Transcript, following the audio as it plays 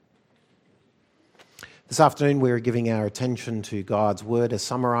This afternoon we're giving our attention to God's Word as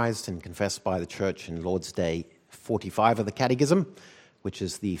summarized and confessed by the Church in Lord's Day 45 of the Catechism, which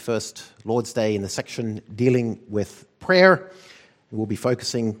is the first Lord's Day in the section dealing with prayer. We'll be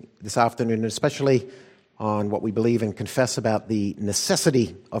focusing this afternoon especially on what we believe and confess about the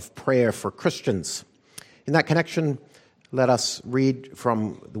necessity of prayer for Christians. In that connection, let us read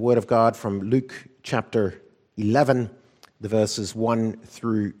from the Word of God from Luke chapter 11, the verses 1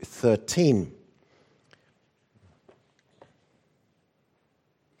 through 13.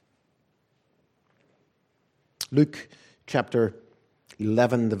 Luke chapter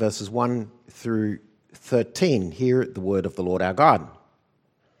 11, the verses 1 through 13. Hear the word of the Lord our God.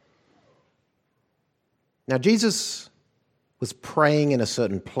 Now Jesus was praying in a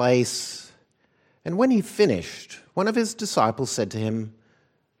certain place, and when he finished, one of his disciples said to him,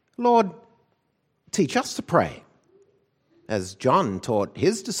 "Lord, teach us to pray, as John taught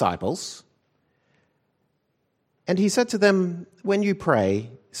his disciples." And he said to them, "When you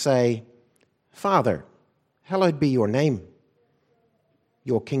pray, say, 'Father, hallowed be your name.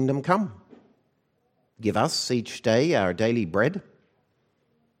 Your kingdom come. Give us each day our daily bread,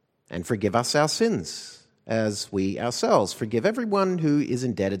 and forgive us our sins, as we ourselves forgive everyone who is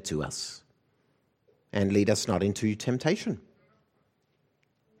indebted to us. And lead us not into temptation.'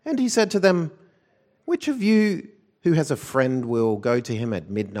 And he said to them, 'Which of you who has a friend will go to him at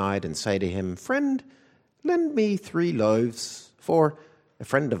midnight and say to him, "Friend, lend me 3 loaves, for a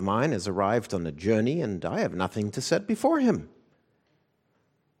friend of mine has arrived on a journey, and I have nothing to set before him"?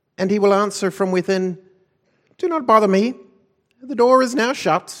 And he will answer from within, "Do not bother me. The door is now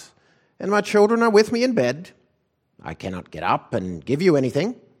shut, and my children are with me in bed. I cannot get up and give you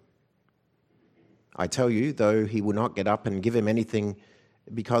anything." I tell you, though he will not get up and give him anything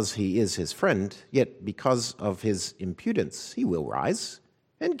because he is his friend, yet because of his impudence he will rise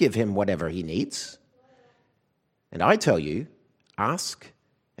and give him whatever he needs. And I tell you, ask,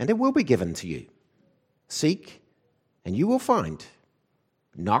 and it will be given to you. Seek, and you will find.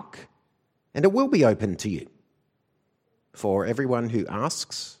 Knock, and it will be opened to you. For everyone who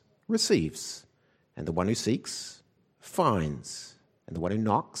asks receives, and the one who seeks finds, and the one who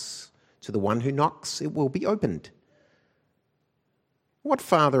knocks, to the one who knocks it will be opened. What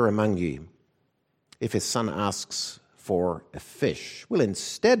father among you, if his son asks for a fish, will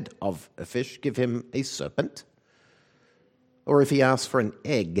instead of a fish give him a serpent? Or if he asks for an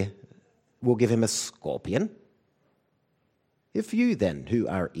egg, will give him a scorpion? If you then, who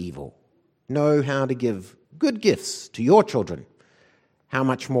are evil, know how to give good gifts to your children, how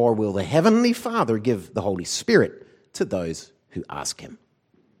much more will the Heavenly Father give the Holy Spirit to those who ask him?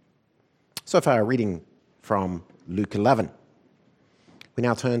 So far, reading from Luke 11. We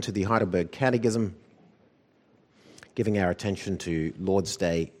now turn to the Heidelberg Catechism, giving our attention to Lord's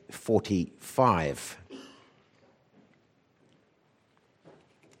Day 45.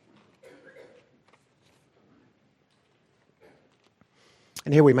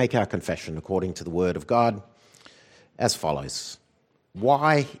 And here we make our confession according to the Word of God as follows.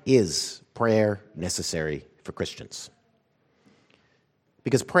 Why is prayer necessary for Christians?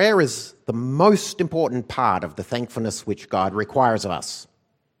 Because prayer is the most important part of the thankfulness which God requires of us.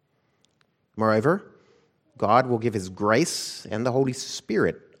 Moreover, God will give his grace and the Holy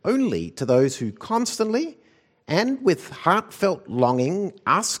Spirit only to those who constantly and with heartfelt longing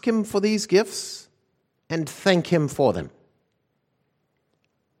ask him for these gifts and thank him for them.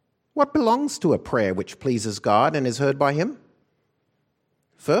 What belongs to a prayer which pleases God and is heard by him?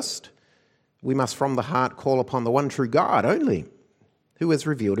 First, we must from the heart call upon the one true God only, who has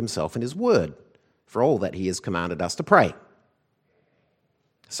revealed himself in his word, for all that he has commanded us to pray.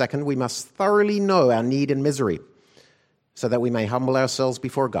 Second, we must thoroughly know our need and misery, so that we may humble ourselves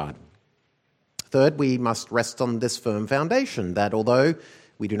before God. Third, we must rest on this firm foundation, that although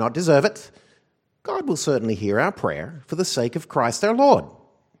we do not deserve it, God will certainly hear our prayer for the sake of Christ our Lord,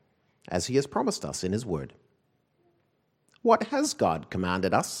 as he has promised us in his word. What has God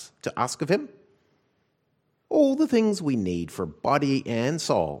commanded us to ask of him? All the things we need for body and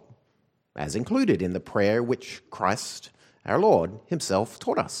soul, as included in the prayer which Christ our Lord himself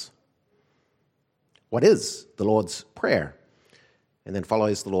taught us. What is the Lord's Prayer? And then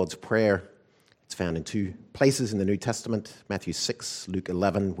follows the Lord's Prayer. It's found in 2 places in the New Testament, Matthew 6, Luke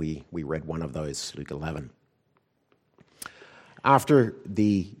 11. We read one of those, Luke 11. After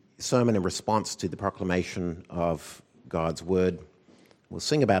the sermon in response to the proclamation of God's word, we'll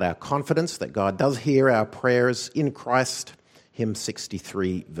sing about our confidence that God does hear our prayers in Christ, hymn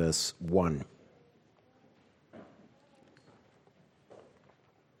 63, verse 1.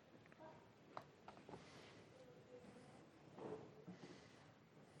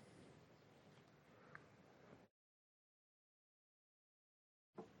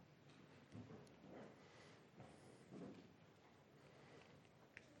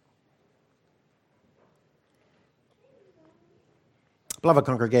 Beloved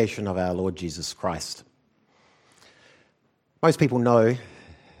congregation of our Lord Jesus Christ, most people know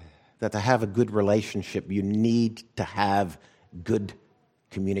that to have a good relationship, you need to have good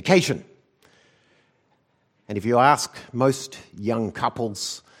communication. And if you ask most young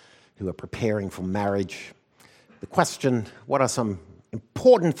couples who are preparing for marriage, the question, what are some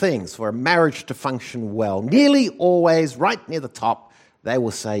important things for a marriage to function well? Nearly always, right near the top, they will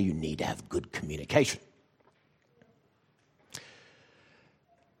say you need to have good communication.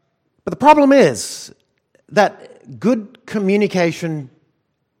 But the problem is that good communication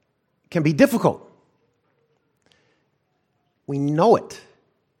can be difficult. We know it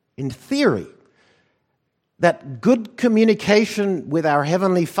in theory that good communication with our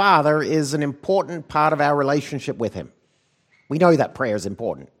Heavenly Father is an important part of our relationship with Him. We know that prayer is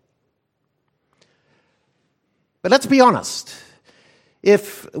important. But let's be honest.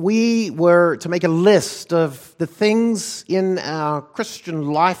 If we were to make a list of the things in our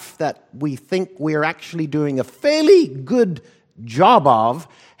Christian life that we think we're actually doing a fairly good job of,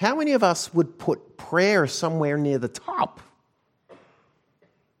 how many of us would put prayer somewhere near the top?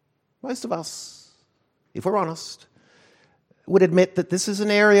 Most of us, if we're honest, would admit that this is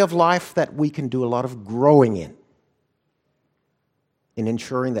an area of life that we can do a lot of growing in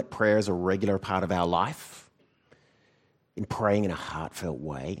ensuring that prayer is a regular part of our life, in praying in a heartfelt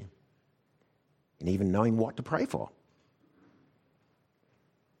way, and even knowing what to pray for.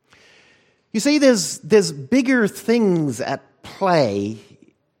 You see, there's bigger things at play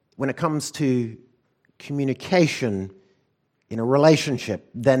when it comes to communication in a relationship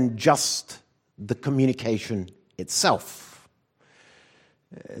than just the communication itself.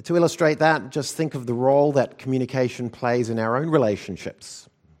 To illustrate that, just think of the role that communication plays in our own relationships.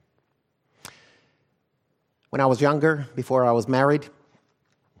 When I was younger, before I was married,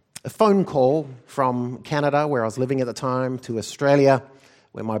 a phone call from Canada, where I was living at the time, to Australia,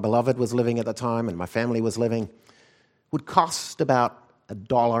 where my beloved was living at the time and my family was living, would cost about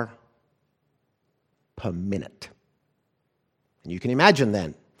 $1 per minute. And you can imagine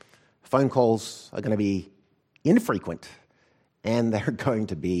then, phone calls are going to be infrequent and they're going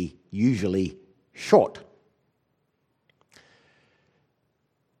to be usually short.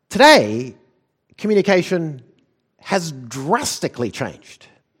 Today, communication has drastically changed.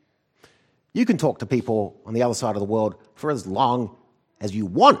 You can talk to people on the other side of the world for as long as you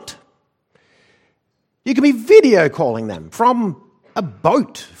want. You can be video calling them from a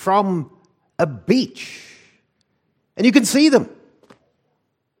boat, from a beach, and you can see them.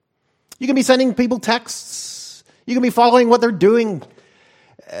 You can be sending people texts. You can be following what they're doing.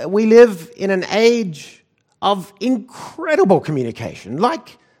 We live in an age of incredible communication,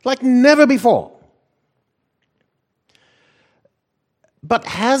 like never before. But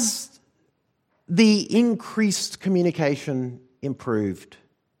has the increased communication improved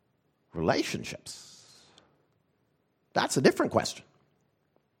relationships? That's a different question.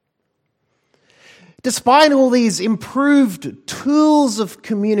 Despite all these improved tools of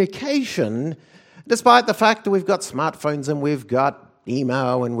communication, despite the fact that we've got smartphones and we've got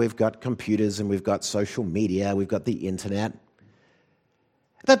email and we've got computers and we've got social media, we've got the internet,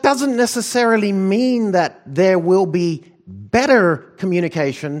 that doesn't necessarily mean that there will be better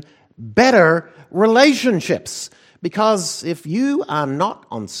communication, better relationships. Because if you are not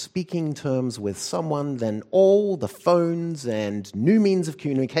on speaking terms with someone, then all the phones and new means of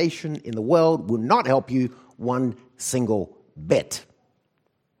communication in the world will not help you one single bit.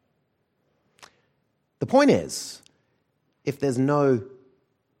 The point is, if there's no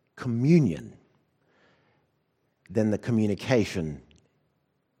communion, then the communication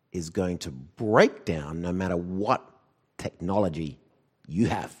is going to break down no matter what technology you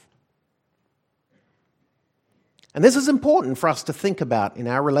have. And this is important for us to think about in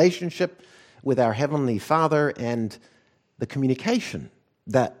our relationship with our Heavenly Father and the communication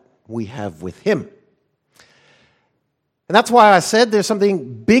that we have with Him. And that's why I said there's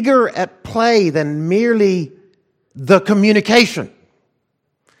something bigger at play than merely the communication.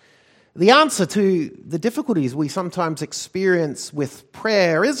 The answer to the difficulties we sometimes experience with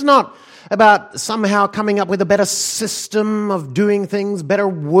prayer is not about somehow coming up with a better system of doing things, better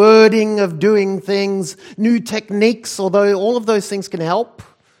wording of doing things, new techniques, although all of those things can help.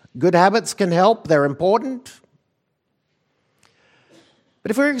 Good habits can help, they're important.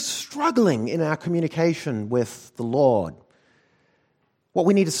 But if we're struggling in our communication with the Lord, what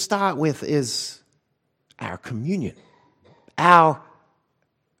we need to start with is our communion, our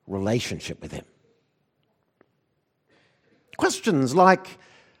relationship with Him. Questions like,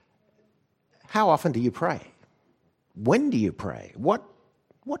 how often do you pray? When do you pray? What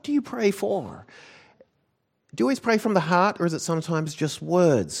do you pray for? Do you always pray from the heart, or is it sometimes just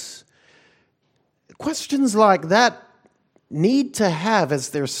words? Questions like that need to have as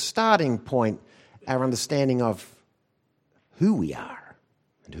their starting point our understanding of who we are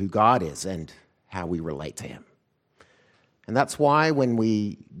and who God is and how we relate to him. And that's why when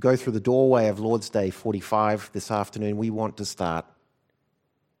we go through the doorway of Lord's Day 45 this afternoon, we want to start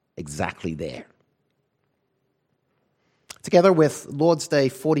exactly there. Together with Lord's Day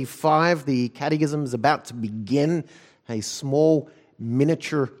 45, the Catechism is about to begin a small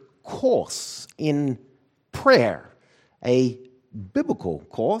miniature course in prayer, a biblical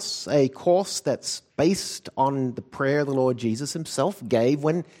course, a course that's based on the prayer the Lord Jesus himself gave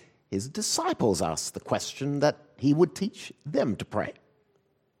when his disciples asked the question that he would teach them to pray.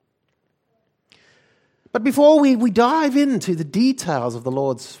 But before we dive into the details of the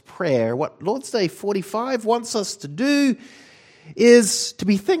Lord's Prayer, what Lord's Day 45 wants us to do is to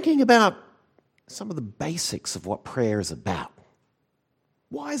be thinking about some of the basics of what prayer is about.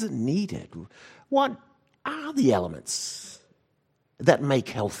 Why is it needed? What are the elements that make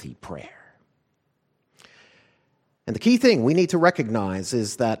healthy prayer? And the key thing we need to recognize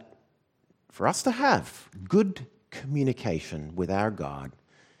is that for us to have good communication with our God,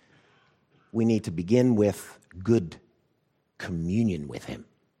 we need to begin with good communion with him.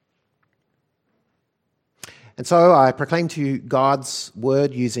 And so I proclaim to you God's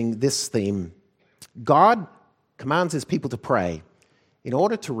word using this theme. God commands his people to pray in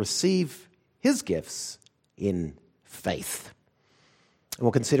order to receive his gifts in faith. And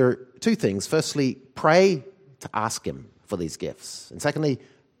we'll consider two things. Firstly, pray to ask him for these gifts. And secondly,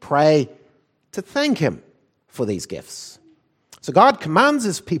 pray to thank him for these gifts. So God commands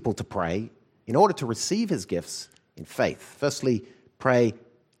his people to pray in order to receive his gifts in faith. Firstly, pray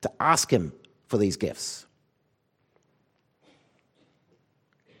to ask him for these gifts.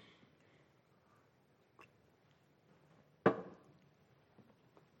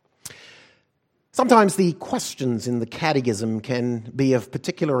 Sometimes the questions in the Catechism can be of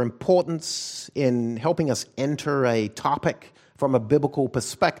particular importance in helping us enter a topic from a biblical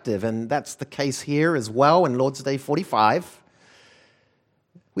perspective, and that's the case here as well in Lord's Day 45.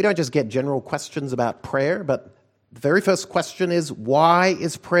 We don't just get general questions about prayer, but the very first question is, why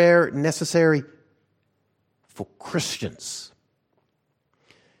is prayer necessary for Christians?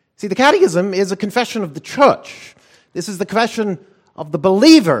 See, the Catechism is a confession of the church. This is the confession of the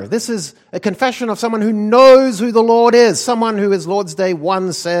believer. This is a confession of someone who knows who the Lord is, someone who, as Lord's Day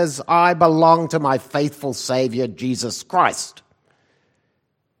 1 says, I belong to my faithful Savior, Jesus Christ.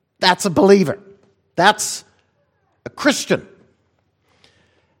 That's a believer. That's a Christian.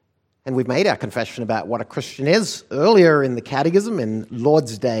 And we've made our confession about what a Christian is earlier in the Catechism in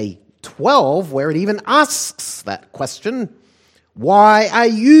Lord's Day 12, where it even asks that question, why are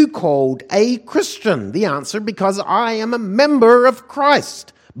you called a Christian? The answer, because I am a member of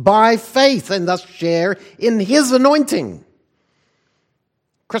Christ by faith and thus share in his anointing.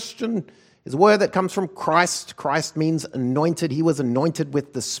 Christian is a word that comes from Christ. Christ means anointed. He was anointed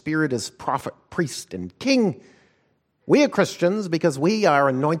with the Spirit as prophet, priest, and king. We are Christians because we are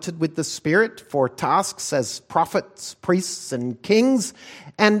anointed with the Spirit for tasks as prophets, priests, and kings.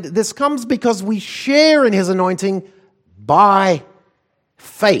 And this comes because we share in his anointing by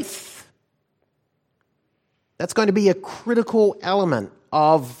faith. That's going to be a critical element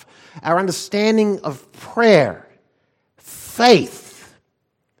of our understanding of prayer. Faith.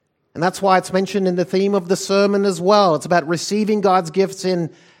 And that's why it's mentioned in the theme of the sermon as well. It's about receiving God's gifts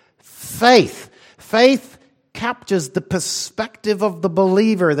in faith. Faith captures the perspective of the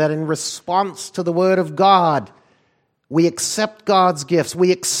believer that in response to the Word of God, we accept God's gifts.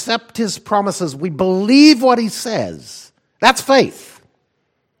 We accept his promises. We believe what he says. That's faith.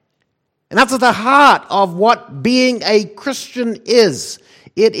 And that's at the heart of what being a Christian is.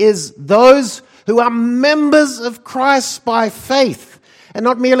 It is those who are members of Christ by faith. And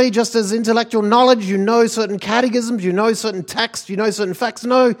not merely just as intellectual knowledge, you know certain catechisms, you know certain texts, you know certain facts.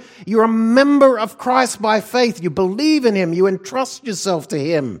 No, you're a member of Christ by faith. You believe in him. You entrust yourself to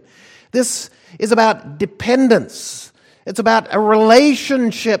him. This is about dependence. It's about a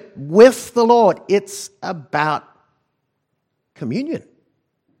relationship with the Lord. It's about communion.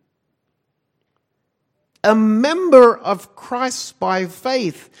 A member of Christ by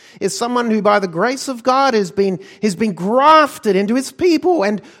faith is someone who, by the grace of God, has been grafted into his people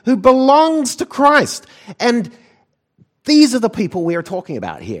and who belongs to Christ. And these are the people we are talking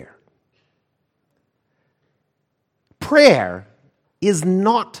about here. Prayer is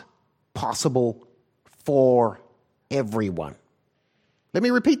not possible for everyone. Let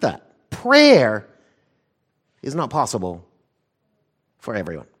me repeat that. Prayer is not possible for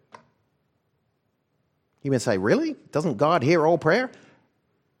everyone. You may say, really? Doesn't God hear all prayer?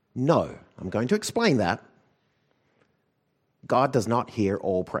 No. I'm going to explain that. God does not hear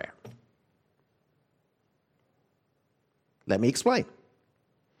all prayer. Let me explain.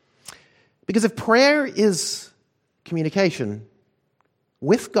 Because if prayer is communication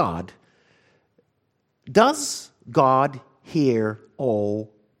with God, does God hear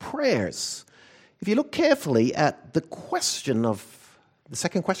all prayers? If you look carefully at the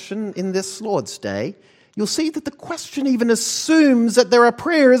second question in this Lord's Day, you'll see that the question even assumes that there are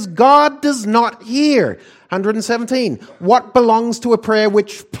prayers God does not hear. 117. What belongs to a prayer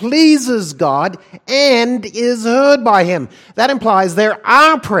which pleases God and is heard by Him? That implies there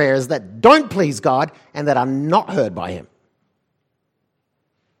are prayers that don't please God and that are not heard by Him.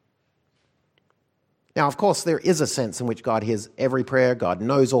 Now, of course, there is a sense in which God hears every prayer. God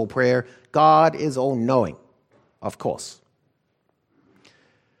knows all prayer. God is all-knowing, of course.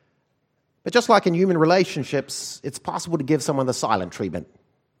 But just like in human relationships, it's possible to give someone the silent treatment.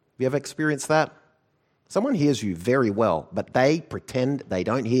 Have you ever experienced that? Someone hears you very well, but they pretend they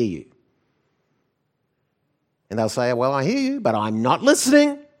don't hear you. And they'll say, well, I hear you, but I'm not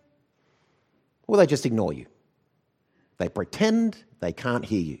listening. Or they just ignore you. They pretend they can't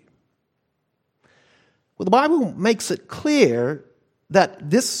hear you. Well, the Bible makes it clear that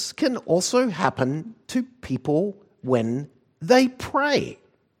this can also happen to people when they pray.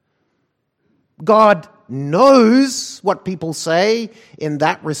 God knows what people say. In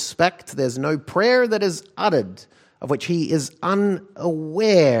that respect, there's no prayer that is uttered of which He is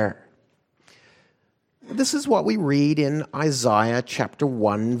unaware. This is what we read in Isaiah chapter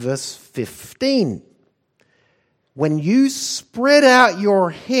 1, verse 15. When you spread out your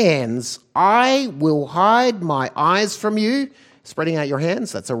hands, I will hide my eyes from you. Spreading out your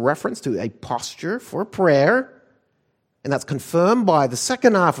hands, that's a reference to a posture for prayer. And that's confirmed by the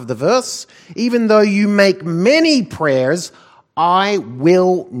second half of the verse. Even though you make many prayers, I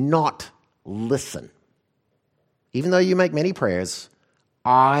will not listen. Even though you make many prayers,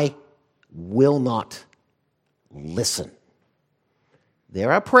 I will not listen.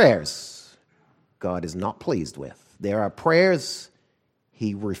 There are prayers God is not pleased with. There are prayers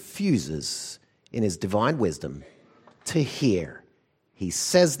He refuses in His divine wisdom to hear. He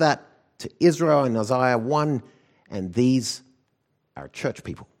says that to Israel in Isaiah 1, and these are church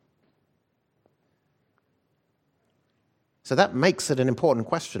people. So that makes it an important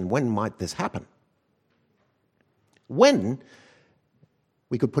question. When might this happen? When,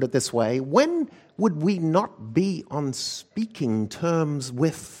 we could put it this way, when would we not be on speaking terms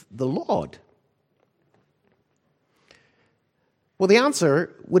with the Lord? Well, the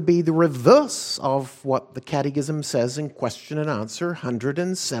answer would be the reverse of what the Catechism says in question and answer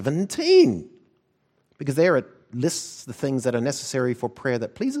 117. Because there it lists the things that are necessary for prayer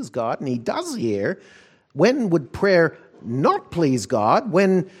that pleases God, and He does hear. When would prayer not please God?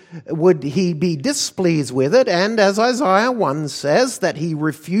 When would He be displeased with it? And as Isaiah 1 says, that He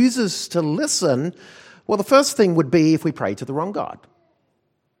refuses to listen. Well, the first thing would be if we pray to the wrong God.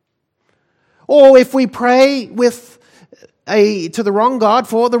 Or if we pray to the wrong God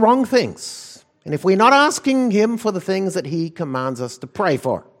for the wrong things. And if we're not asking Him for the things that He commands us to pray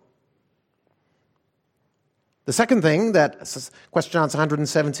for. The second thing that question answer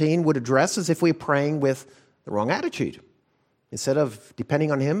 117 would address is if we're praying with the wrong attitude. Instead of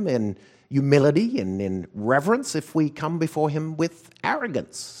depending on Him in humility and in reverence, if we come before Him with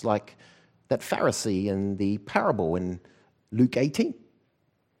arrogance, like that Pharisee in the parable in Luke 18.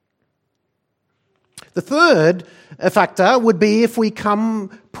 The third factor would be if we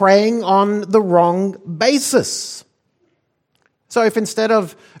come praying on the wrong basis. So if instead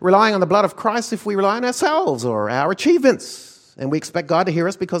of relying on the blood of Christ, if we rely on ourselves or our achievements, and we expect God to hear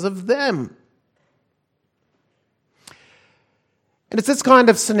us because of them. And it's this kind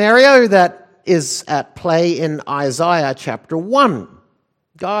of scenario that is at play in Isaiah chapter 1.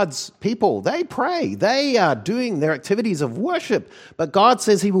 God's people, they pray. They are doing their activities of worship. But God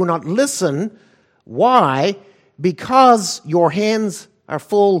says He will not listen. Why? Because your hands are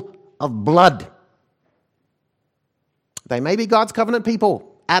full of blood. They may be God's covenant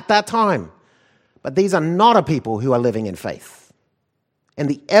people at that time, but these are not a people who are living in faith. And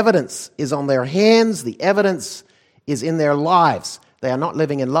the evidence is on their hands. The evidence is in their lives. They are not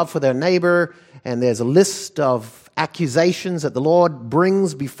living in love for their neighbor, and there's a list of accusations that the Lord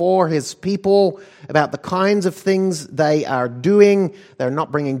brings before His people about the kinds of things they are doing. They're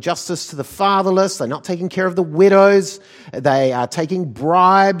not bringing justice to the fatherless. They're not taking care of the widows. They are taking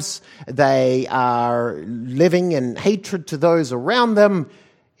bribes. They are living in hatred to those around them.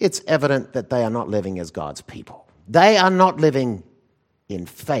 It's evident that they are not living as God's people. They are not living in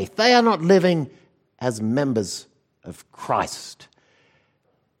faith. They are not living as members of Christ,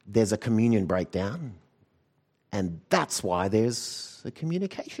 there's a communion breakdown, and that's why there's a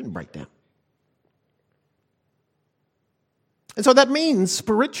communication breakdown. And so that means,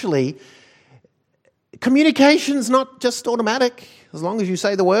 spiritually, communication's not just automatic. As long as you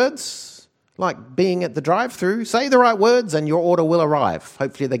say the words, like being at the drive-thru, say the right words and your order will arrive.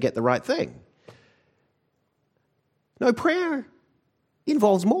 Hopefully they get the right thing. No, prayer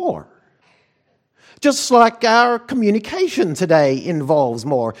involves more. Just like our communication today involves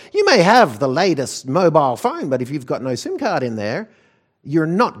more. You may have the latest mobile phone, but if you've got no SIM card in there, you're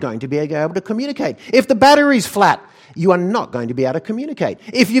not going to be able to communicate. If the battery's flat, you are not going to be able to communicate.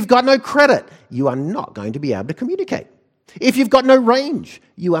 If you've got no credit, you are not going to be able to communicate. If you've got no range,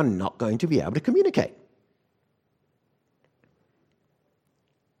 you are not going to be able to communicate.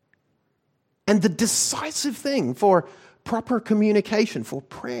 And the decisive thing for proper communication, for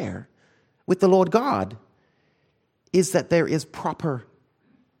prayer with the Lord God, is that there is proper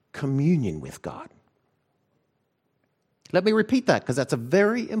communion with God. Let me repeat that, because that's a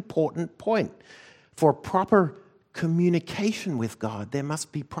very important point. For proper communication with God, there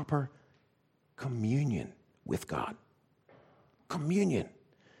must be proper communion with God. Communion.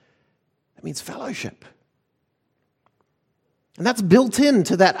 That means fellowship. And that's built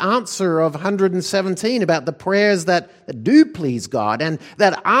into that answer of 117 about the prayers that do please God and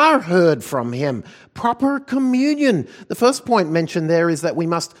that are heard from Him. Proper communion. The first point mentioned there is that we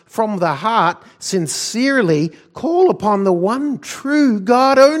must, from the heart, sincerely call upon the one true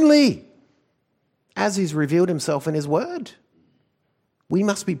God only, as He's revealed Himself in His Word. We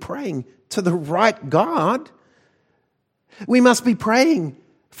must be praying to the right God. We must be praying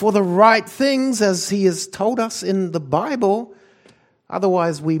for the right things as He has told us in the Bible.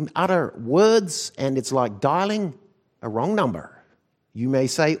 Otherwise, we utter words and it's like dialing a wrong number. You may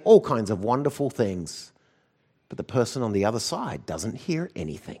say all kinds of wonderful things, but the person on the other side doesn't hear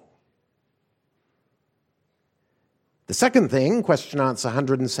anything. The second thing question answer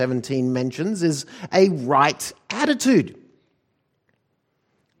 117 mentions is a right attitude.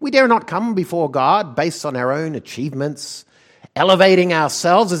 We dare not come before God based on our own achievements, elevating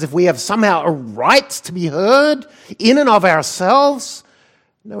ourselves as if we have somehow a right to be heard in and of ourselves.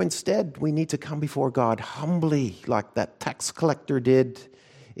 No, instead, we need to come before God humbly, like that tax collector did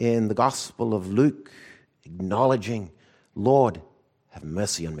in the Gospel of Luke, acknowledging, Lord, have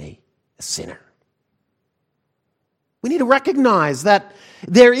mercy on me, a sinner. We need to recognize that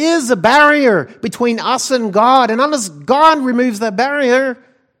there is a barrier between us and God, and unless God removes that barrier,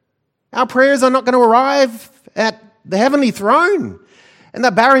 our prayers are not going to arrive at the heavenly throne. And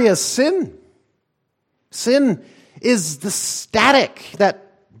that barrier is sin. Sin is the static that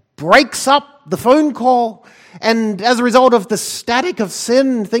breaks up the phone call. And as a result of the static of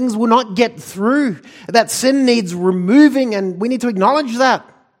sin, things will not get through. That sin needs removing, and we need to acknowledge that.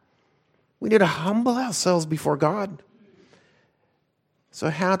 We need to humble ourselves before God. So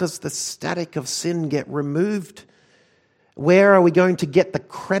how does the static of sin get removed? Where are we going to get the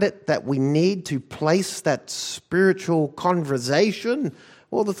credit that we need to place that spiritual conversation?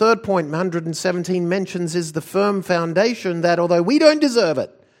 Well, the third point 117 mentions is the firm foundation that although we don't deserve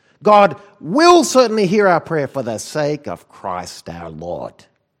it, God will certainly hear our prayer for the sake of Christ our Lord.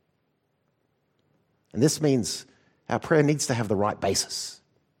 And this means our prayer needs to have the right basis.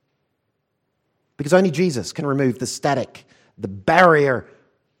 Because only Jesus can remove the static, the barrier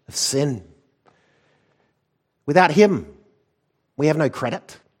of sin. Without Him, we have no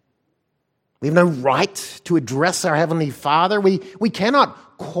credit. We have no right to address our Heavenly Father. We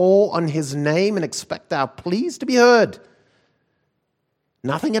cannot call on His name and expect our pleas to be heard.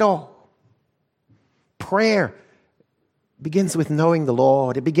 Nothing at all. Prayer begins with knowing the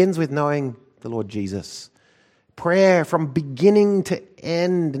Lord. It begins with knowing the Lord Jesus. Prayer from beginning to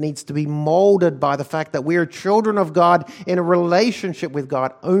end needs to be molded by the fact that we are children of God in a relationship with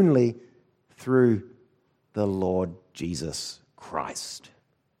God only through the Lord Jesus Christ.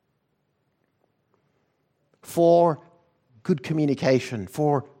 For good communication,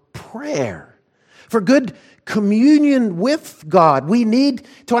 for prayer, for good communion with God, we need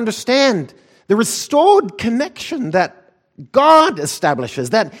to understand the restored connection that God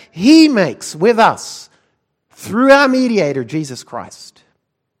establishes, that He makes with us through our mediator, Jesus Christ.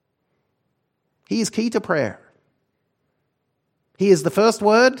 He is key to prayer. He is the first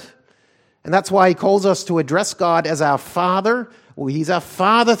word, and that's why He calls us to address God as our Father. Well, He's our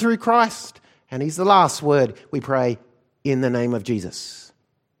Father through Christ, and He's the last word we pray in the name of Jesus.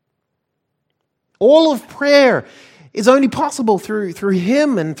 All of prayer is only possible through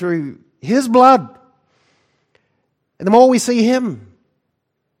Him and through His blood. And the more we see Him,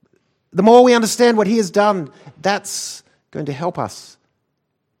 the more we understand what he has done, that's going to help us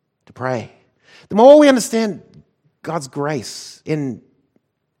to pray. The more we understand God's grace in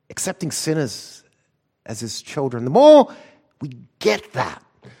accepting sinners as his children, the more we get that,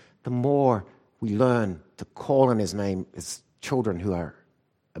 the more we learn to call on his name as children who are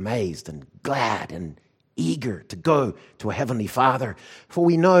amazed and glad and eager to go to a heavenly Father. For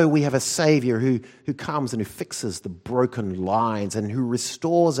we know we have a Savior who comes and who fixes the broken lines and who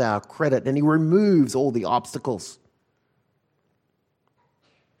restores our credit and he removes all the obstacles.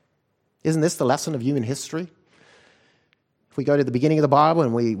 Isn't this the lesson of human history? If we go to the beginning of the Bible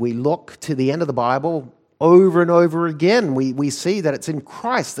and we look to the end of the Bible, over and over again, we see that it's in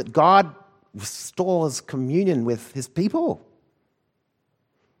Christ that God restores communion with his people.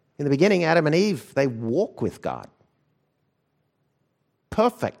 In the beginning, Adam and Eve, they walk with God.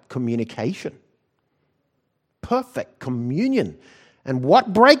 Perfect communication. Perfect communion. And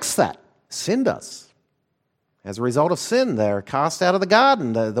what breaks that? Sin does. As a result of sin, they're cast out of the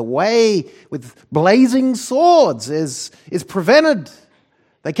garden. The way with blazing swords is prevented.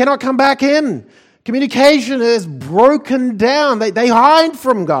 They cannot come back in. Communication is broken down. They hide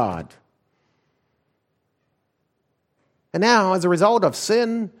from God. And now, as a result of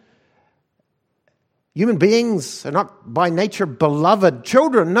sin, human beings are not by nature beloved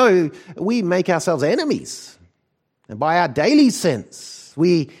children. No, we make ourselves enemies. And by our daily sins,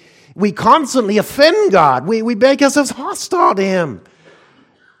 we constantly offend God. We make ourselves hostile to him.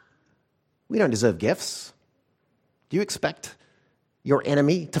 We don't deserve gifts. Do you expect your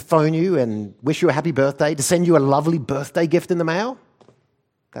enemy to phone you and wish you a happy birthday, to send you a lovely birthday gift in the mail?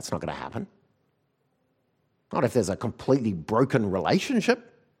 That's not going to happen. Not if there's a completely broken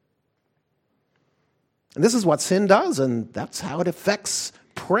relationship. And this is what sin does, and that's how it affects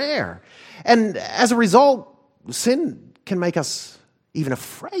prayer. And as a result, sin can make us even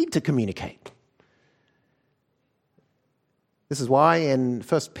afraid to communicate. This is why in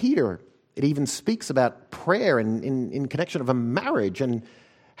 1 Peter, it even speaks about prayer in connection of a marriage and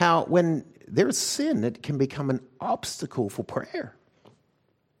how when there is sin, it can become an obstacle for prayer.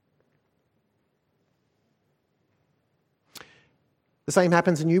 The same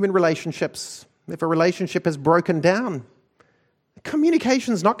happens in human relationships. If a relationship is broken down,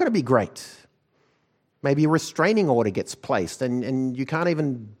 communication is not going to be great. Maybe a restraining order gets placed and you can't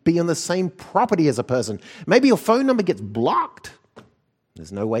even be on the same property as a person. Maybe your phone number gets blocked.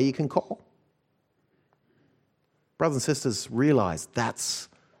 There's no way you can call. Brothers and sisters, realize that's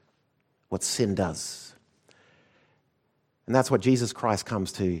what sin does. And that's what Jesus Christ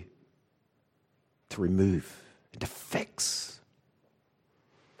comes to remove, to fix.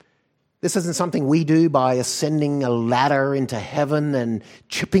 This isn't something we do by ascending a ladder into heaven and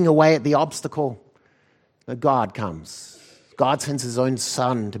chipping away at the obstacle. No, God comes. God sends his own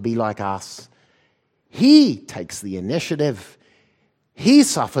Son to be like us. He takes the initiative. He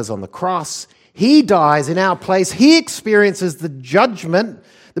suffers on the cross. He dies in our place. He experiences the judgment,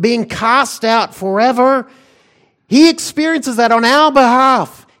 the being cast out forever. He experiences that on our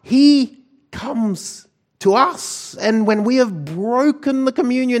behalf. He comes to us. And when we have broken the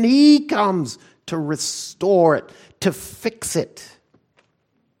communion, he comes to restore it, to fix it.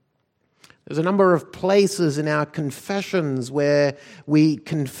 There's a number of places in our confessions where we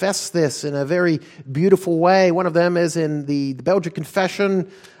confess this in a very beautiful way. One of them is in the Belgian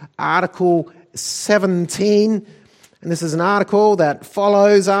Confession, Article 17. And this is an article that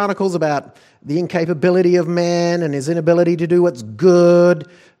follows articles about the incapability of man and his inability to do what's good,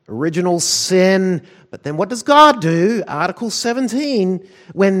 original sin. But then what does God do? Article 17,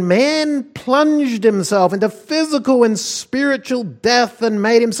 when man plunged himself into physical and spiritual death and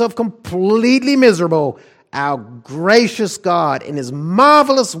made himself completely miserable, our gracious God, in his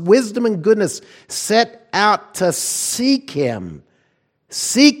marvelous wisdom and goodness, set out to seek him.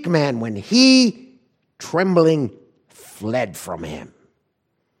 Seek man when he, trembling, fled from him.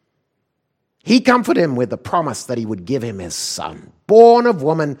 He comforted him with the promise that he would give him his Son, born of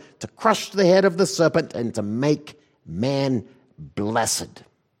woman, to crush the head of the serpent and to make man blessed.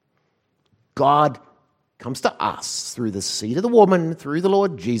 God comes to us through the seed of the woman, through the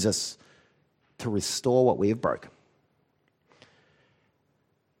Lord Jesus, to restore what we have broken.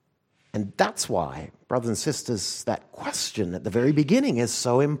 And that's why, brothers and sisters, that question at the very beginning is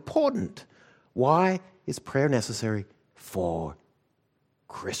so important. Why is prayer necessary for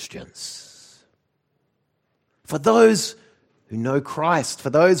Christians? For those who know Christ, for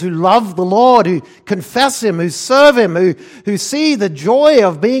those who love the Lord, who confess him, who serve him, who see the joy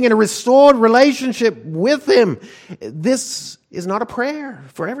of being in a restored relationship with him. This is not a prayer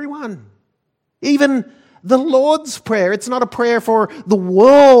for everyone. Even the Lord's Prayer. It's not a prayer for the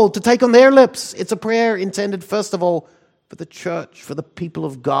world to take on their lips. It's a prayer intended, first of all, for the church, for the people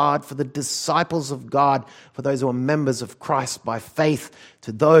of God, for the disciples of God, for those who are members of Christ by faith,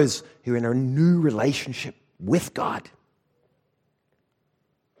 to those who are in a new relationship with God.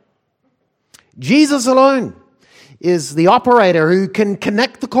 Jesus alone is the operator who can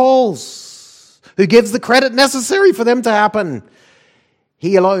connect the calls, who gives the credit necessary for them to happen.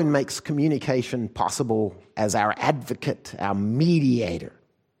 He alone makes communication possible as our advocate, our mediator.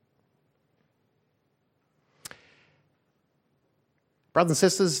 Brothers and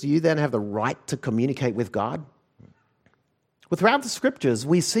sisters, do you then have the right to communicate with God? Well, throughout the scriptures,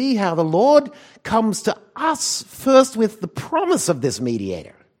 we see how the Lord comes to us first with the promise of this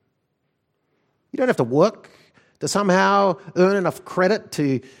mediator. You don't have to work to somehow earn enough credit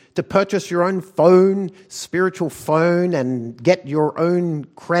to purchase your own phone, spiritual phone, and get your own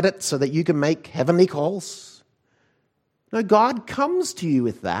credit so that you can make heavenly calls. No, God comes to you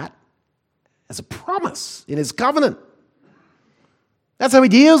with that as a promise in His covenant. That's how He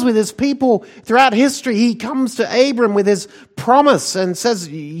deals with His people throughout history. He comes to Abram with His promise and says,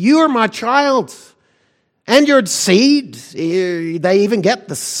 "You are my child and your seed." They even get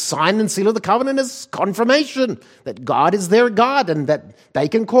the sign and seal of the covenant as confirmation that God is their God and that they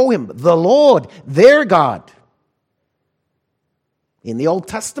can call Him the Lord, their God. In the Old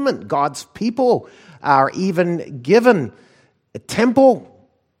Testament, God's people are even given a temple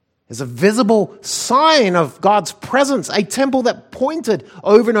as a visible sign of God's presence, a temple that pointed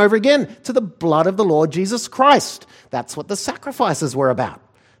over and over again to the blood of the Lord Jesus Christ. That's what the sacrifices were about.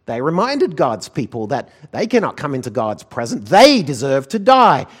 They reminded God's people that they cannot come into God's presence. They deserve to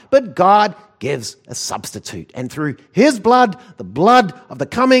die. But God gives a substitute. And through His blood, the blood of the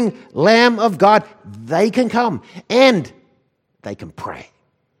coming Lamb of God, they can come and they can pray.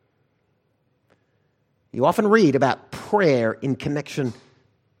 You often read about prayer in connection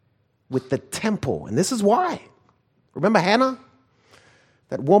with the temple. And this is why. Remember Hannah?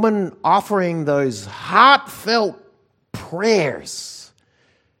 That woman offering those heartfelt prayers.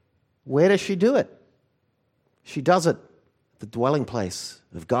 Where does she do it? She does it at the dwelling place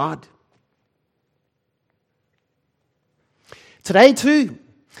of God. Today too,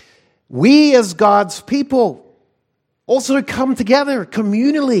 we as God's people also come together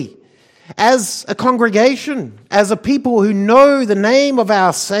communally as a congregation, as a people who know the name of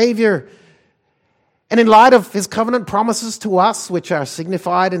our Savior. And in light of His covenant promises to us, which are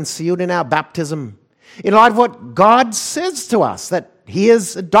signified and sealed in our baptism, in light of what God says to us, that He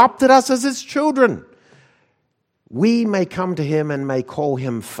has adopted us as His children, we may come to Him and may call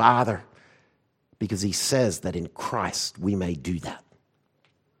Him Father, because He says that in Christ we may do that.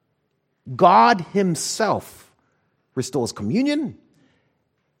 God Himself restores communion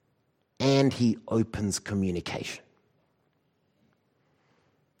and He opens communication.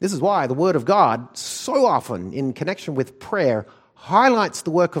 This is why the Word of God, so often in connection with prayer, highlights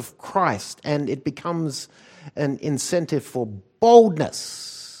the work of Christ, and it becomes an incentive for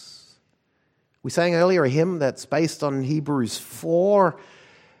boldness. We sang earlier a hymn that's based on Hebrews 4,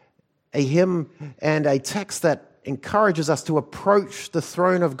 a hymn and a text that encourages us to approach the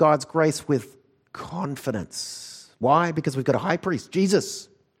throne of God's grace with confidence. Why? Because we've got a high priest, Jesus.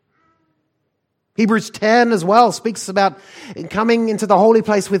 Hebrews 10 as well speaks about coming into the holy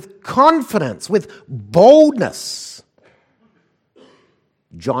place with confidence, with boldness.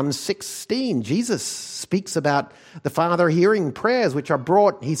 John 16, Jesus speaks about the Father hearing prayers which are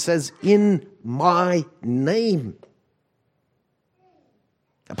brought, He says, in my name.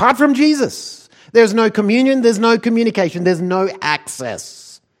 Apart from Jesus, there's no communion, there's no communication, there's no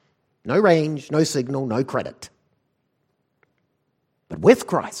access, no range, no signal, no credit. But with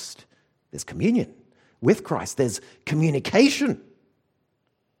Christ, there's communion. With Christ, there's communication.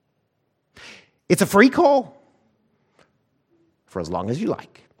 It's a free call for as long as you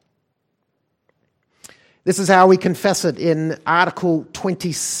like. This is how we confess it in Article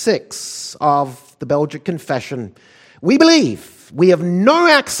 26 of the Belgic Confession. We believe we have no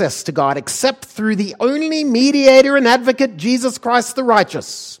access to God except through the only mediator and advocate, Jesus Christ the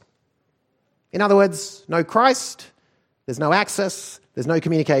righteous. In other words, no Christ, there's no access, there's no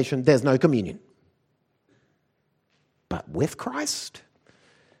communication, there's no communion. But with Christ,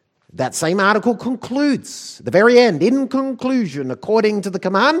 that same article concludes, at the very end, in conclusion, according to the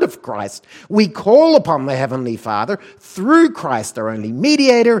command of Christ, we call upon the Heavenly Father through Christ, our only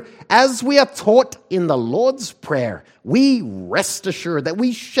mediator, as we are taught in the Lord's Prayer. We rest assured that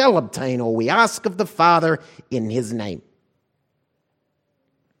we shall obtain all we ask of the Father in His name.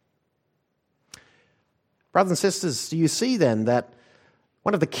 Brothers and sisters, do you see then that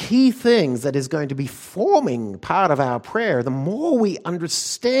One of the key things that is going to be forming part of our prayer, the more we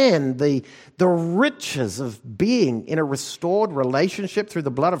understand the riches of being in a restored relationship through the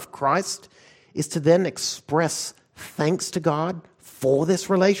blood of Christ, is to then express thanks to God for this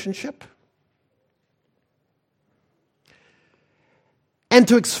relationship. And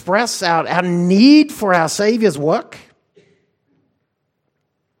to express our need for our Savior's work.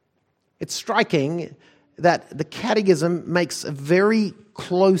 It's striking that the Catechism makes a very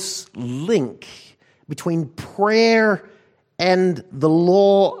close link between prayer and the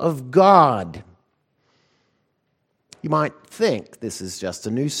law of God. You might think this is just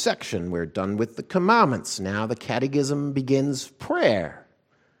a new section. We're done with the commandments. Now the Catechism begins prayer.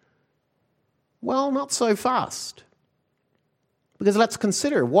 Well, not so fast. Because let's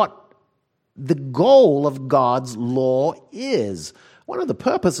consider what the goal of God's law is. One of the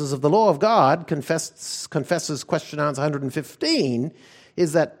purposes of the law of God, confesses question answer 115,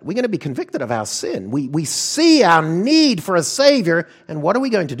 is that we're going to be convicted of our sin. We see our need for a Savior, and what are we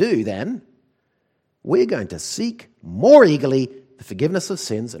going to do then? We're going to seek more eagerly the forgiveness of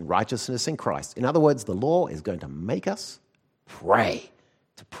sins and righteousness in Christ. In other words, the law is going to make us pray,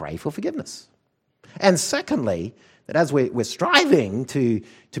 to pray for forgiveness. And secondly, that as we're striving to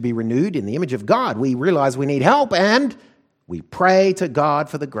be renewed in the image of God, we realize we need help, and we pray to God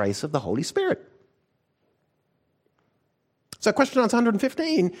for the grace of the Holy Spirit. So question answer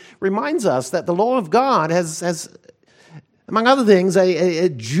 115 reminds us that the law of God has among other things, a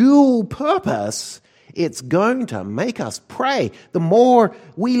dual purpose. It's going to make us pray. The more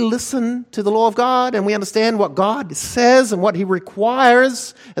we listen to the law of God and we understand what God says and what He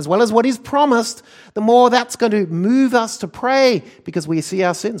requires, as well as what He's promised, the more that's going to move us to pray, because we see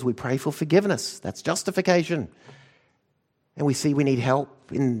our sins. We pray for forgiveness. That's justification. And we see we need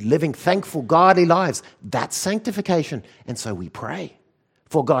help in living thankful, godly lives. That's sanctification. And so we pray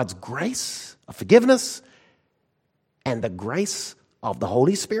for God's grace of forgiveness and the grace of the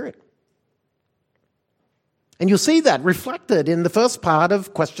Holy Spirit. And you'll see that reflected in the first part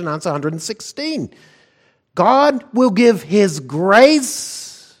of question answer 116. God will give His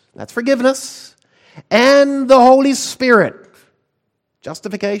grace, that's forgiveness, and the Holy Spirit,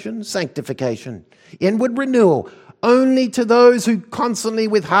 justification, sanctification, inward renewal, only to those who constantly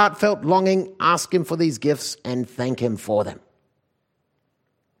with heartfelt longing ask Him for these gifts and thank Him for them.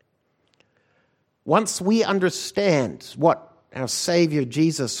 Once we understand what our Savior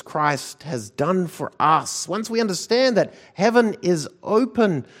Jesus Christ has done for us, once we understand that heaven is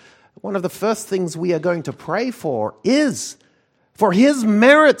open, one of the first things we are going to pray for is for His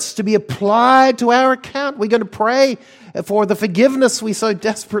merits to be applied to our account. We're going to pray for the forgiveness we so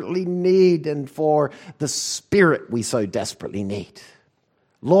desperately need and for the Spirit we so desperately need.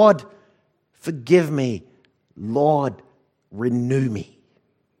 Lord, forgive me. Lord, renew me.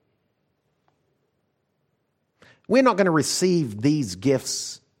 We're not going to receive these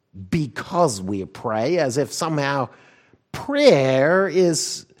gifts because we pray, as if somehow prayer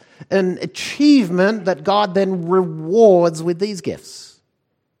is an achievement that God then rewards with these gifts.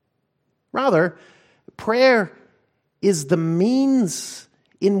 Rather, prayer is the means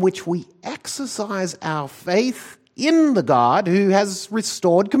in which we exercise our faith in the God who has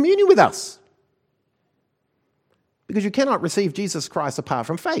restored communion with us. Because you cannot receive Jesus Christ apart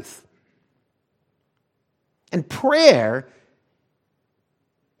from faith. And prayer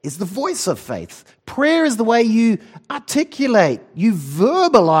is the voice of faith. Prayer is the way you articulate, you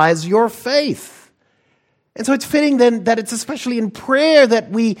verbalize your faith. And so it's fitting then that it's especially in prayer that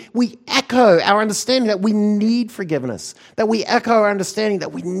we echo our understanding that we need forgiveness, that we echo our understanding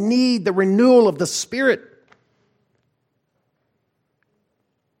that we need the renewal of the Spirit.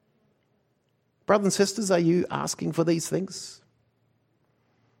 Brothers and sisters, are you asking for these things?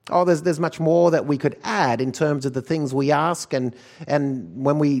 Oh, there's much more that we could add in terms of the things we ask, and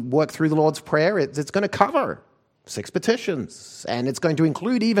when we work through the Lord's Prayer, it's going to cover 6 petitions, and it's going to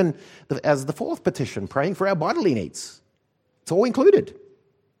include even, as the 4th petition, praying for our bodily needs. It's all included.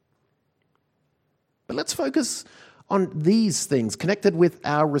 But let's focus on these things connected with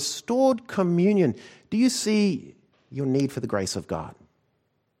our restored communion. Do you see your need for the grace of God,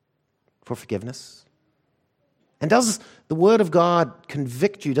 for forgiveness? And does the Word of God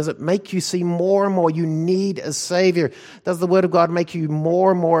convict you? Does it make you see more and more you need a Savior? Does the Word of God make you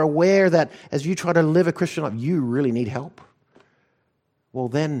more and more aware that as you try to live a Christian life, you really need help? Well,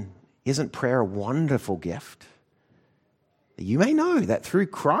 then, isn't prayer a wonderful gift? You may know that through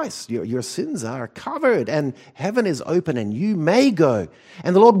Christ, your sins are covered and heaven is open and you may go.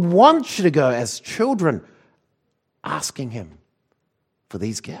 And the Lord wants you to go as children, asking Him for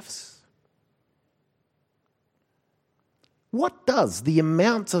these gifts. What does the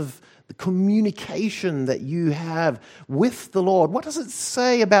amount of the communication that you have with the Lord, what does it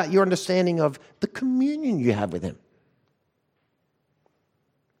say about your understanding of the communion you have with Him?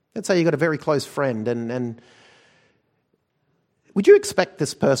 Let's say you've got a very close friend, and would you expect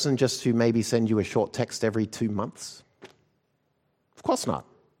this person just to maybe send you a short text every 2 months? Of course not.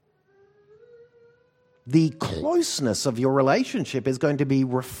 The closeness of your relationship is going to be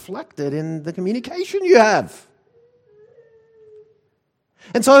reflected in the communication you have.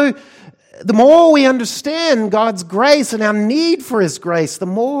 And so, the more we understand God's grace and our need for His grace, the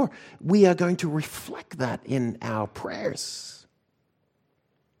more we are going to reflect that in our prayers.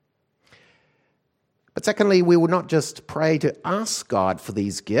 But secondly, we will not just pray to ask God for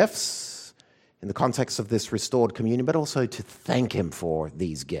these gifts in the context of this restored communion, but also to thank Him for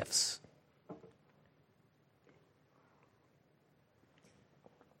these gifts.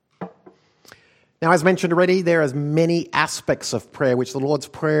 Now, as mentioned already, there are many aspects of prayer which the Lord's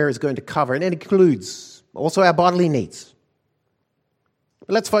Prayer is going to cover, and it includes also our bodily needs.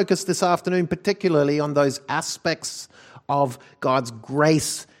 But let's focus this afternoon particularly on those aspects of God's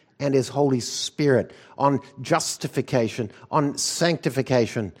grace and His Holy Spirit, on justification, on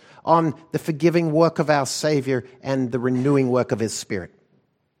sanctification, on the forgiving work of our Savior and the renewing work of His Spirit.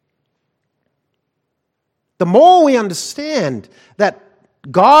 The more we understand that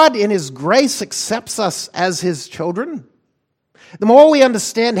God in His grace accepts us as His children, the more we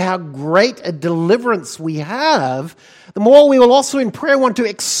understand how great a deliverance we have, the more we will also in prayer want to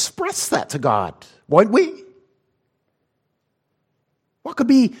express that to God, won't we? What could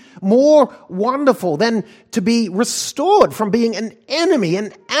be more wonderful than to be restored from being an enemy,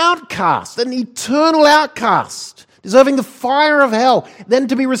 an outcast, an eternal outcast, deserving the fire of hell, then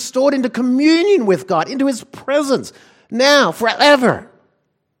to be restored into communion with God, into His presence, now, forever.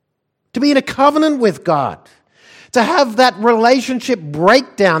 To be in a covenant with God, to have that relationship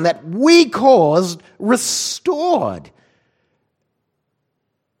breakdown that we caused restored,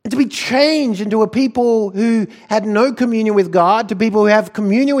 and to be changed into a people who had no communion with God, to people who have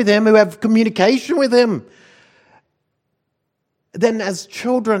communion with Him, who have communication with Him. Then as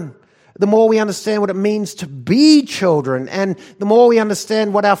children, the more we understand what it means to be children, and the more we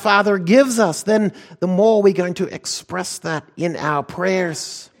understand what our Father gives us, then the more we're going to express that in our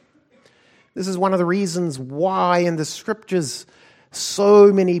prayers. This is one of the reasons why in the Scriptures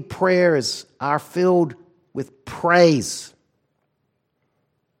so many prayers are filled with praise.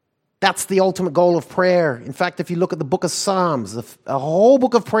 That's the ultimate goal of prayer. In fact, if you look at the book of Psalms, a whole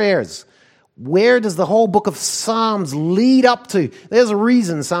book of prayers, where does the whole book of Psalms lead up to? There's a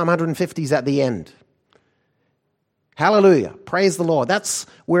reason Psalm 150 is at the end. Hallelujah. Praise the Lord. That's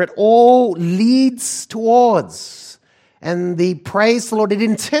where it all leads towards. And the praise the Lord, it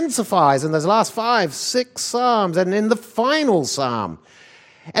intensifies in those last 5, 6 Psalms and in the final Psalm.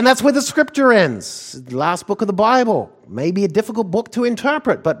 And that's where the Scripture ends. The last book of the Bible. Maybe a difficult book to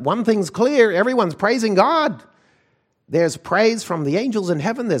interpret, but one thing's clear, everyone's praising God. There's praise from the angels in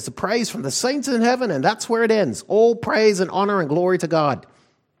heaven, there's the praise from the saints in heaven, and that's where it ends. All praise and honor and glory to God.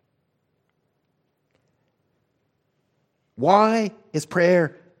 Why is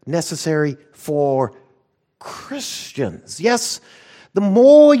prayer necessary for Christians? Yes, the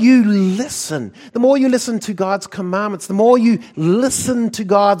more you listen to God's commandments, the more you listen to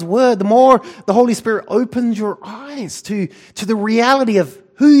God's word, the more the Holy Spirit opens your eyes to the reality of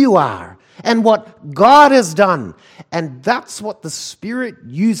who you are and what God has done. And that's what the Spirit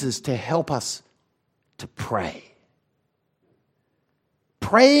uses to help us to pray.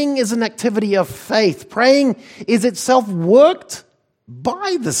 Praying is an activity of faith. Praying is itself worked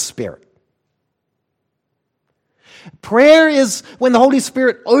by the Spirit. Prayer is when the Holy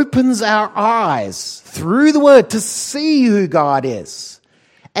Spirit opens our eyes through the Word to see who God is.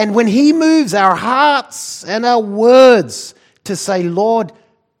 And when He moves our hearts and our words to say, Lord,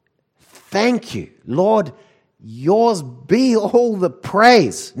 thank you. Lord, yours be all the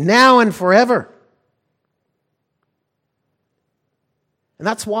praise, now and forever. And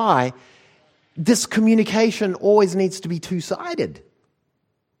that's why this communication always needs to be two-sided.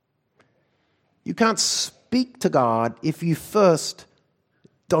 You can't speak to God if you first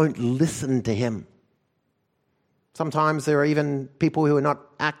don't listen to Him. Sometimes there are even people who are not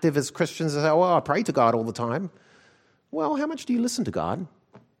active as Christians and say, well, I pray to God all the time. Well, how much do you listen to God?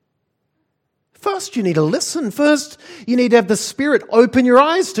 First, you need to listen. First, you need to have the Spirit open your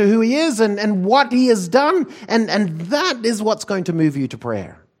eyes to who He is and what He has done. And that is what's going to move you to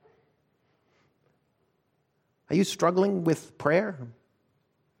prayer. Are you struggling with prayer?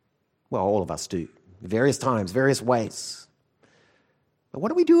 Well, all of us do. Various times, various ways. But what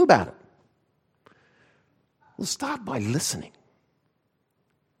do we do about it? Well, start by listening.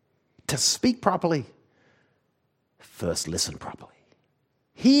 To speak properly, first listen properly.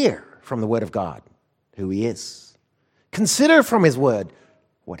 Hear from the Word of God who He is. Consider from His Word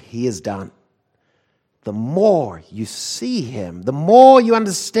what He has done. The more you see Him, the more you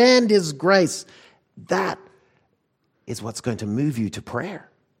understand His grace, that is what's going to move you to prayer.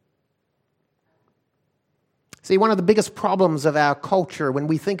 See, one of the biggest problems of our culture, when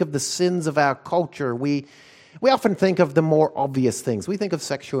we think of the sins of our culture, we often think of the more obvious things. We think of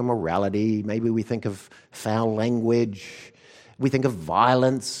sexual immorality, maybe we think of foul language, we think of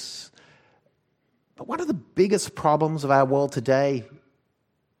violence. But one of the biggest problems of our world today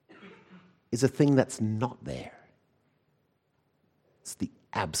is a thing that's not there. It's the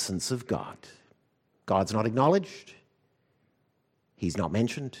absence of God. God's not acknowledged. He's not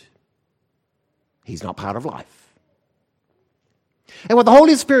mentioned. He's not part of life. And what the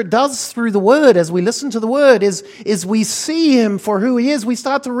Holy Spirit does through the Word, as we listen to the Word, is we see Him for who He is. We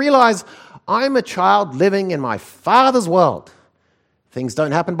start to realize, I'm a child living in my Father's world. Things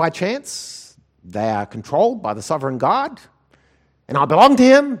don't happen by chance. They are controlled by the sovereign God. And I belong to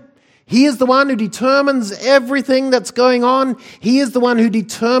Him. He is the one who determines everything that's going on. He is the one who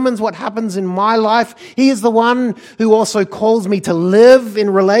determines what happens in my life. He is the one who also calls me to live in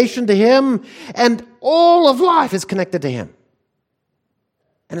relation to Him. And all of life is connected to Him.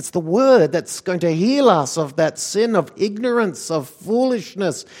 And it's the Word that's going to heal us of that sin of ignorance, of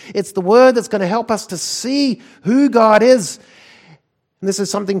foolishness. It's the Word that's going to help us to see who God is. And this is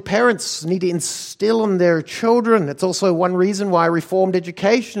something parents need to instill in their children. It's also one reason why Reformed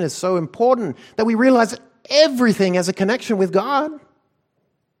education is so important, that we realize that everything has a connection with God.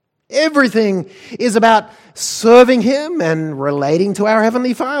 Everything is about serving Him and relating to our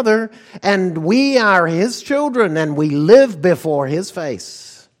Heavenly Father. And we are His children and we live before His face.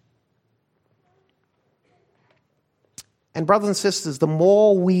 And brothers and sisters, the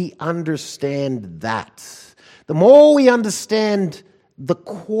more we understand that, the more we understand the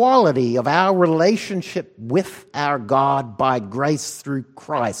quality of our relationship with our God by grace through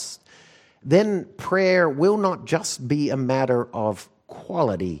Christ, then prayer will not just be a matter of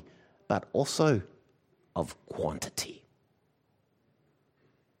quality, but also of quantity.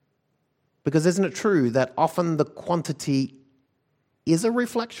 Because isn't it true that often the quantity is a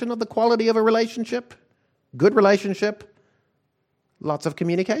reflection of the quality of a relationship? Good relationship, lots of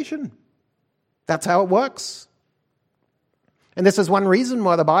communication. That's how it works. And this is one reason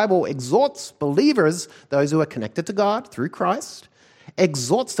why the Bible exhorts believers, those who are connected to God through Christ,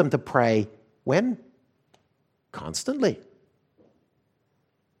 exhorts them to pray when? Constantly.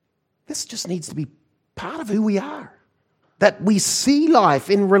 This just needs to be part of who we are. That we see life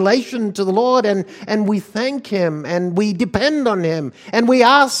in relation to the Lord and we thank Him and we depend on Him and we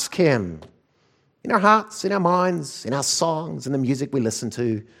ask Him in our hearts, in our minds, in our songs, in the music we listen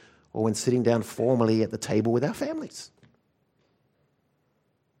to, or when sitting down formally at the table with our families.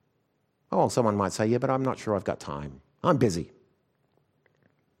 Oh, someone might say, yeah, but I'm not sure I've got time. I'm busy.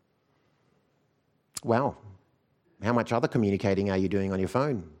 Well, how much other communicating are you doing on your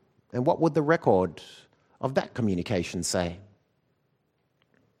phone? And what would the record of that communication say?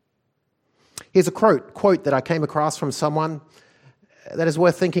 Here's a quote that I came across from someone that is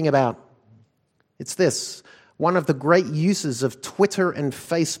worth thinking about. It's this: one of the great uses of Twitter and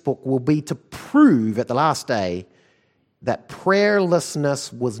Facebook will be to prove at the last day that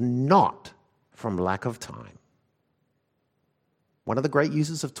prayerlessness was not from lack of time. One of the great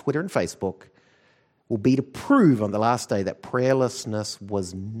uses of Twitter and Facebook will be to prove on the last day that prayerlessness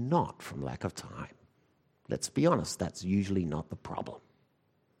was not from lack of time. Let's be honest, that's usually not the problem.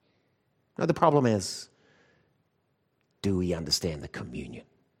 No, the problem is, do we understand the communion?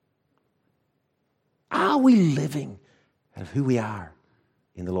 Are we living out of who we are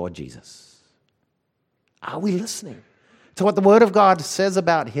in the Lord Jesus? Are we listening to what the Word of God says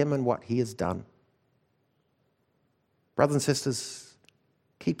about Him and what He has done? Brothers and sisters,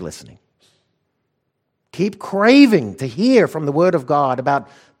 keep listening. Keep craving to hear from the Word of God about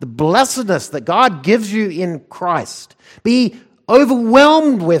the blessedness that God gives you in Christ. Be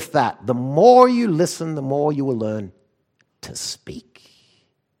overwhelmed with that. The more you listen, the more you will learn to speak.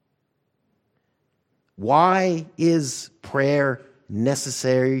 Why is prayer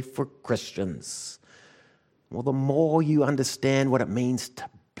necessary for Christians? Well, the more you understand what it means to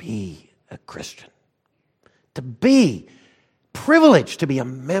be a Christian, to be privileged to be a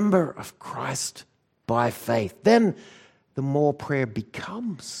member of Christ by faith, then the more prayer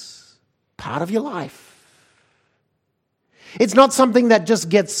becomes part of your life. It's not something that just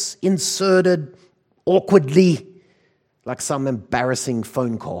gets inserted awkwardly like some embarrassing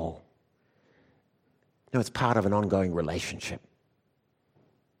phone call. No, it's part of an ongoing relationship.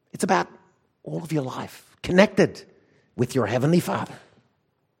 It's about all of your life, connected with your Heavenly Father.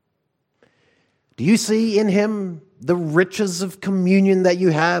 Do you see in Him the riches of communion that you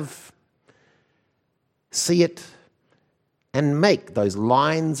have? See it and make those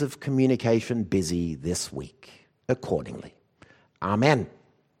lines of communication busy this week accordingly. Amen.